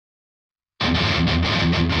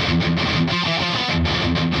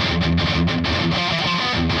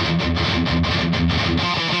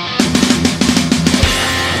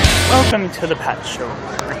Welcome to the pet show.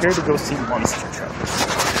 We're here to go see monster trucks.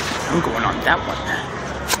 I'm going on that one.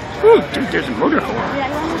 Ooh, dude, there's a motorhome.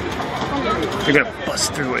 They're gonna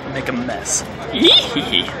bust through it and make a mess.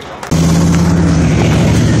 Eehee.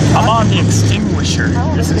 I'm on the extinguisher.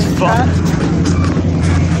 This is fun.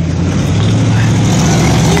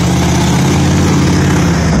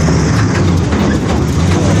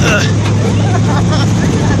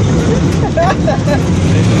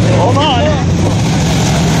 Hold on.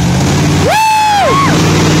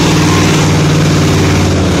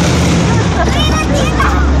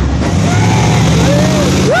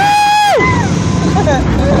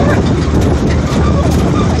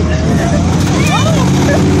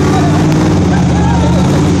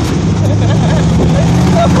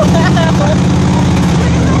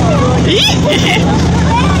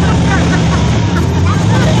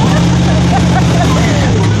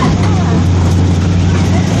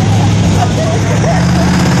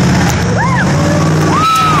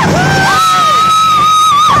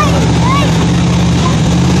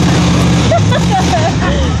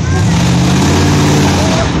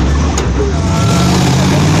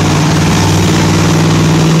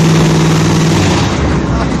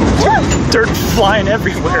 Dirt flying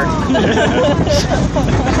everywhere.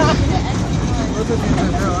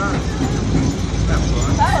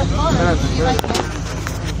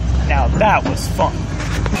 Now that was fun.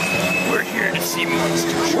 We're here to see monster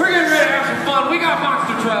trucks. We're getting ready to have some fun. We got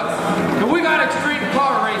monster trucks, and we got extreme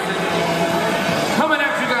car racing coming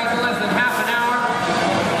at you guys in less than half an hour.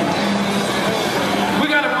 We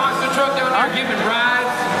got a monster truck down here giving rides.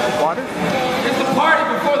 Water? It's the party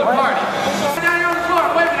before the party. Down here on the floor,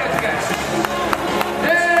 waving at you guys.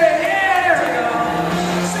 Hey, yeah, there we go.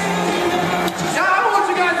 Now I don't want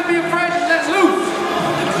you guys to be afraid to let loose.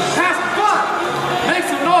 Have some fun. Make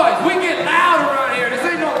some noise. We get loud around here. This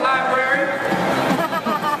ain't no library.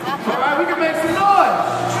 Alright, we can make some noise.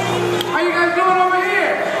 How you guys doing over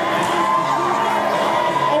here?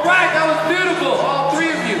 Alright, that was beautiful. All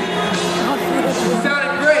three of you. You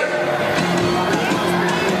sounded great.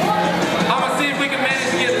 I'm gonna see if we can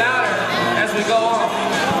manage to get louder as we go on.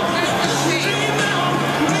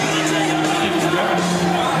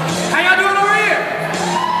 How y'all doing over here?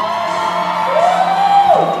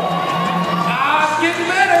 It's getting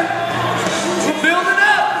better. We're building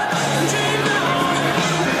up.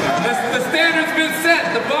 The standard's been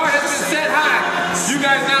set. The bar has been set high. You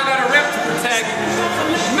guys now got a rep to protect.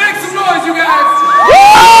 Make some noise, you guys.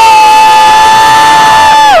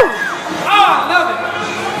 Oh, I love it.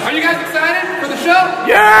 Are you guys excited for the show?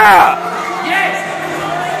 Yeah! Yes!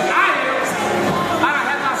 I am. I done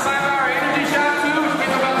had my 5-hour energy shot too, which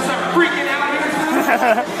means I'm about to start freaking out here soon.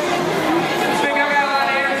 Think I got a lot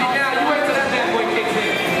of energy now. You wait till that bad boy kicks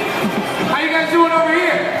in. How you guys doing over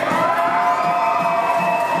here?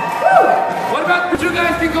 Woo! What about you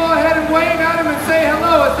guys can go ahead and wave at them and say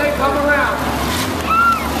hello as they come around.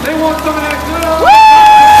 They want some of that good old...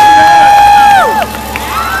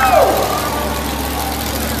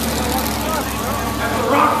 That's the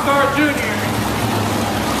Rockstar Junior.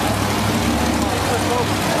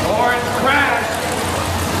 Orange Crash.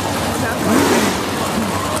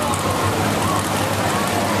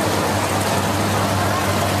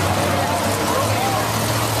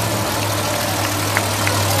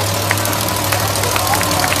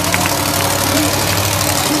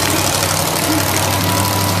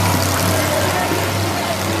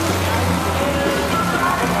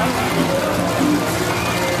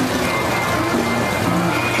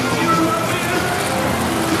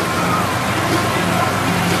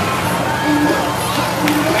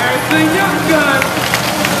 There's the young gun.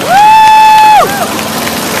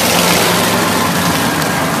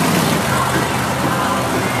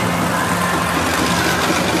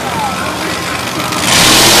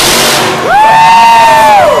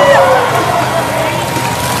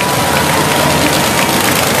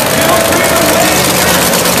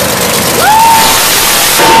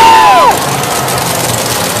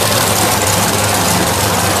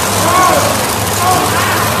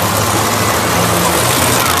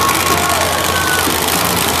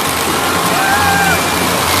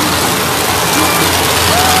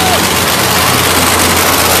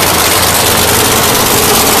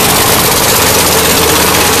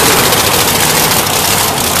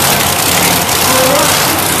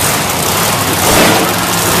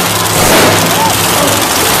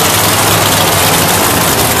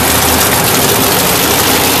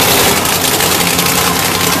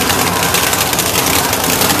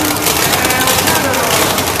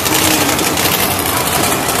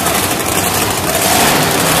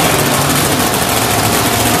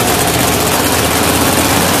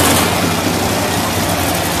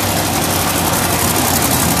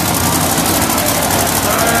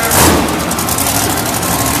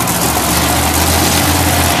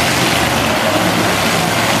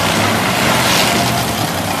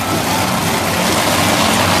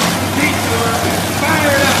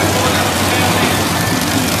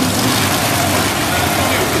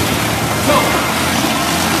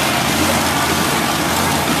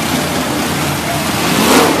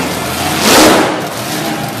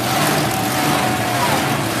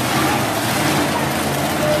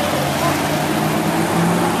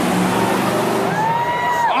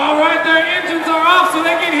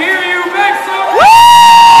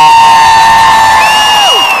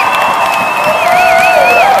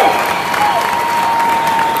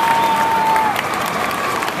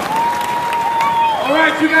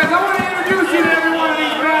 guys, I want to introduce you to every one of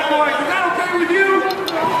these bad boys. Is that okay with you?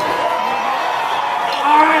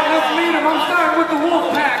 All right, let's meet them. I'm starting with the Wolf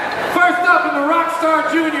Pack. First up in the Rockstar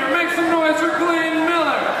Junior. Make some noise for Glenn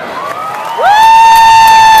Miller.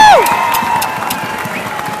 Woo!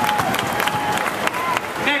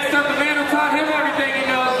 Next up, the man who taught him everything he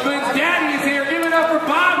knows. Glenn's daddy is here. Give it up for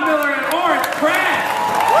Bob Miller and Orange Crash.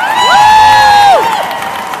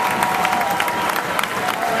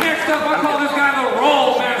 Next up, I call this guy the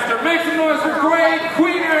Roll Master. Make some noise for Greg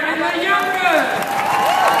Queener and the Young Guns.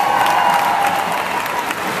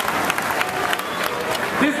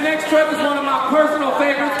 This next truck is one of my personal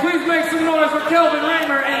favorites. Please make some noise for Kelvin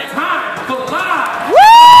Raymer and Time for Live.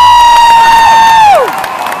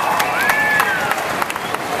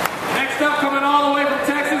 Next up, coming all the way from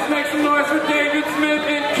Texas, make some noise for David Smith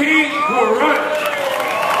and King Crunch.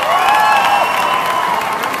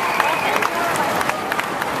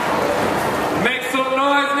 Make some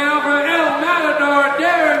noise now for El Matador,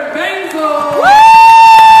 Darren Basil.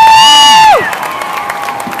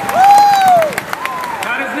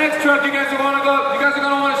 Now this next truck, you guys are going to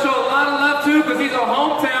want to show a lot of love to because he's a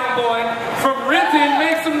hometown boy from Renton.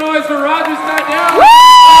 Make some noise for Roger Stidell.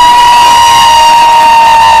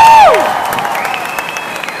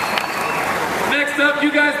 Next up,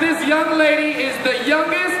 you guys, this young lady is the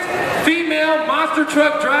youngest female monster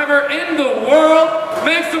truck driver in the world.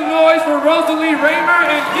 Make some noise for Rosalie Raymer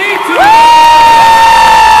and D2.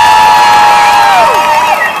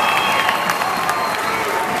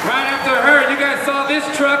 Right after her, you guys saw this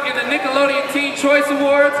truck in the Nickelodeon Teen Choice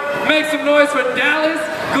Awards. Make some noise for Dallas,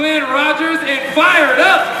 Glenn Rogers, and Fired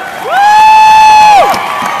Up.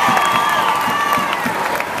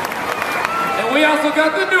 And we also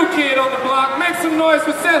got the new kid on the block. Make some noise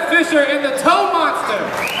for Seth Fisher and the Toe Monster.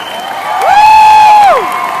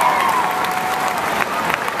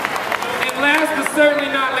 And last but certainly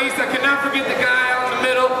not least, I cannot forget the guy out in the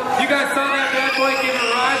middle. You guys saw that bad boy giving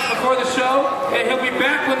rides before the show, and he'll be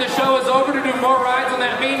back when the show is over to do more rides on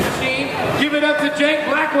that mean machine. Give it up to Jake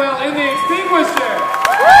Blackwell in the Extinguisher.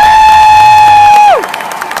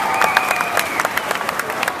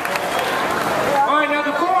 All right, now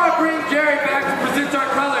before I bring Jerry back to present our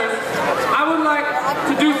colors, I would like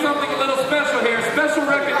to do something a little special here, special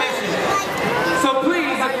recognition. So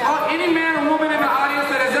please, any man or woman in the audience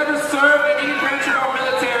that has ever served in any branch of our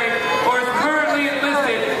military or is currently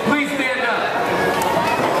enlisted, please stand up.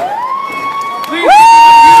 Please give them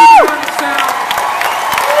a huge sound.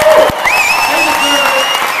 They deserve it.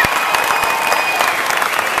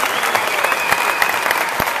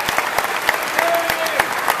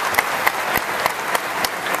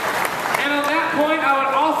 And on that point, I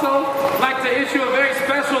would also like to issue a very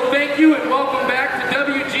special thank you and welcome back to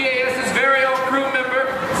WGAS's very own crew member,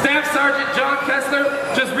 Staff Sergeant John Kessler,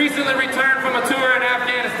 just recently returned from a tour in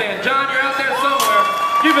Afghanistan. John, you're out there somewhere.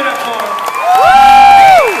 Give it up for him.